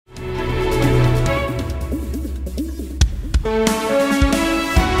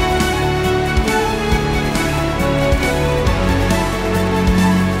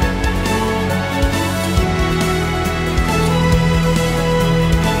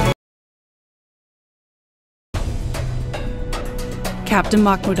Captain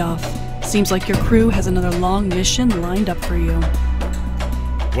Makhmudov, seems like your crew has another long mission lined up for you.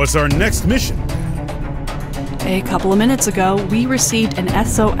 What's our next mission? A couple of minutes ago, we received an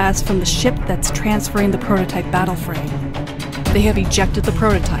SOS from the ship that's transferring the prototype battle frame. They have ejected the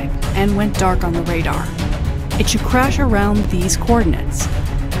prototype and went dark on the radar. It should crash around these coordinates.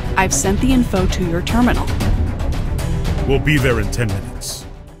 I've sent the info to your terminal. We'll be there in 10 minutes.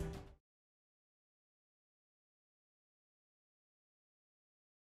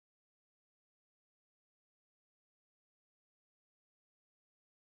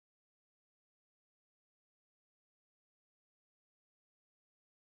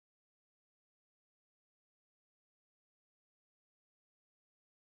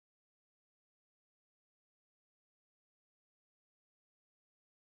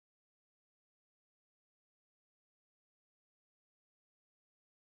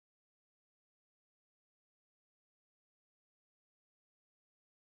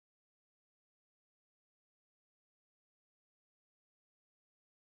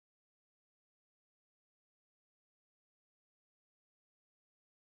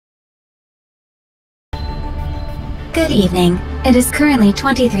 Good evening. It is currently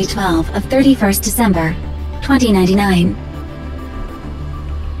 2312 of 31st December, 2099.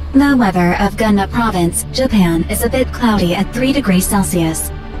 The weather of Gunma Province, Japan is a bit cloudy at 3 degrees Celsius.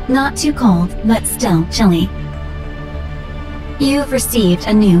 Not too cold, but still chilly. You've received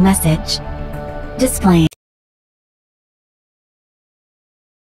a new message. Display.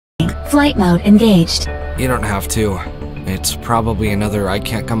 Flight mode engaged. You don't have to. It's probably another I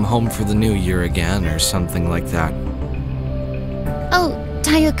can't come home for the new year again or something like that. Oh,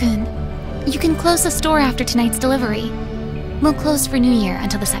 Tayo-kun. You can close the store after tonight's delivery. We'll close for New Year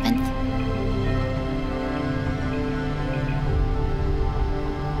until the 7th.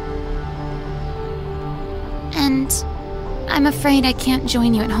 And I'm afraid I can't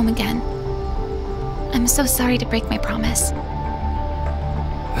join you at home again. I'm so sorry to break my promise.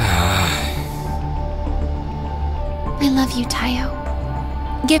 I love you, Tayo.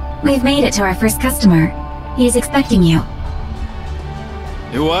 We've made it to our first customer. He's expecting you.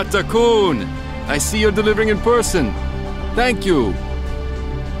 Iwata-kun! I see you're delivering in person. Thank you.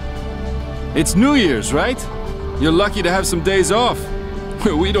 It's New Year's, right? You're lucky to have some days off.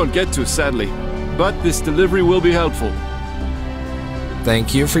 We don't get to, sadly. But this delivery will be helpful.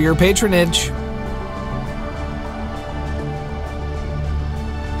 Thank you for your patronage.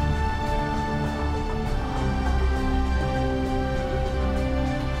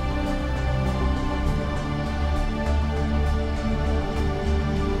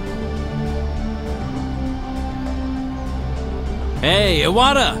 Hey,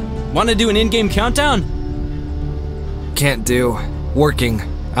 Iwata! Wanna do an in-game countdown? Can't do. Working.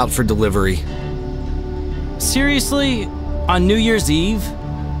 Out for delivery. Seriously? On New Year's Eve?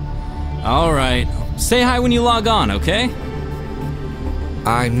 Alright. Say hi when you log on, okay?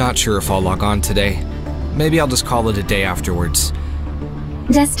 I'm not sure if I'll log on today. Maybe I'll just call it a day afterwards.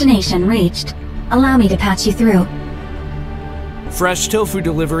 Destination reached. Allow me to patch you through. Fresh tofu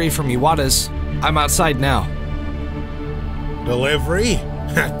delivery from Iwata's. I'm outside now. Delivery?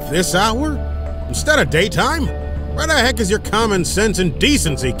 At this hour? Instead of daytime? Where the heck is your common sense and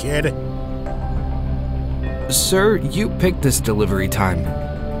decency, kid? Sir, you picked this delivery time.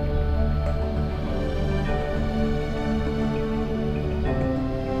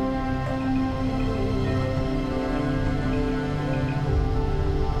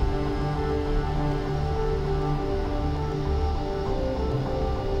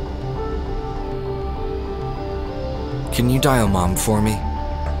 Can you dial Mom for me?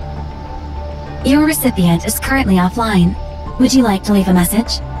 Your recipient is currently offline. Would you like to leave a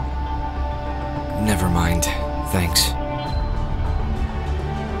message? Never mind. Thanks.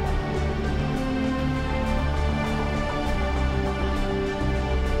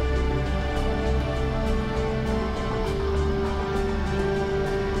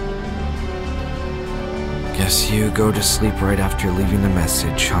 Guess you go to sleep right after leaving the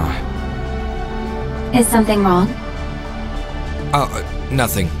message, huh? Is something wrong? Oh,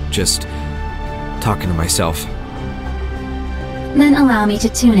 nothing. Just talking to myself. Then allow me to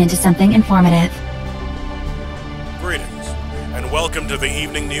tune into something informative. Greetings, and welcome to the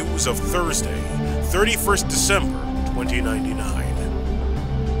evening news of Thursday, 31st December, 2099.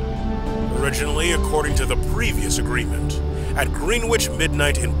 Originally, according to the previous agreement, at Greenwich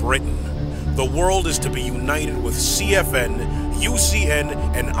midnight in Britain, the world is to be united with CFN, UCN,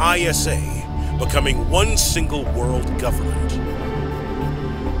 and ISA, becoming one single world government.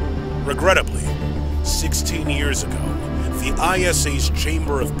 Regrettably, 16 years ago, the ISA's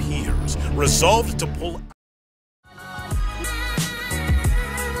Chamber of Peers resolved to pull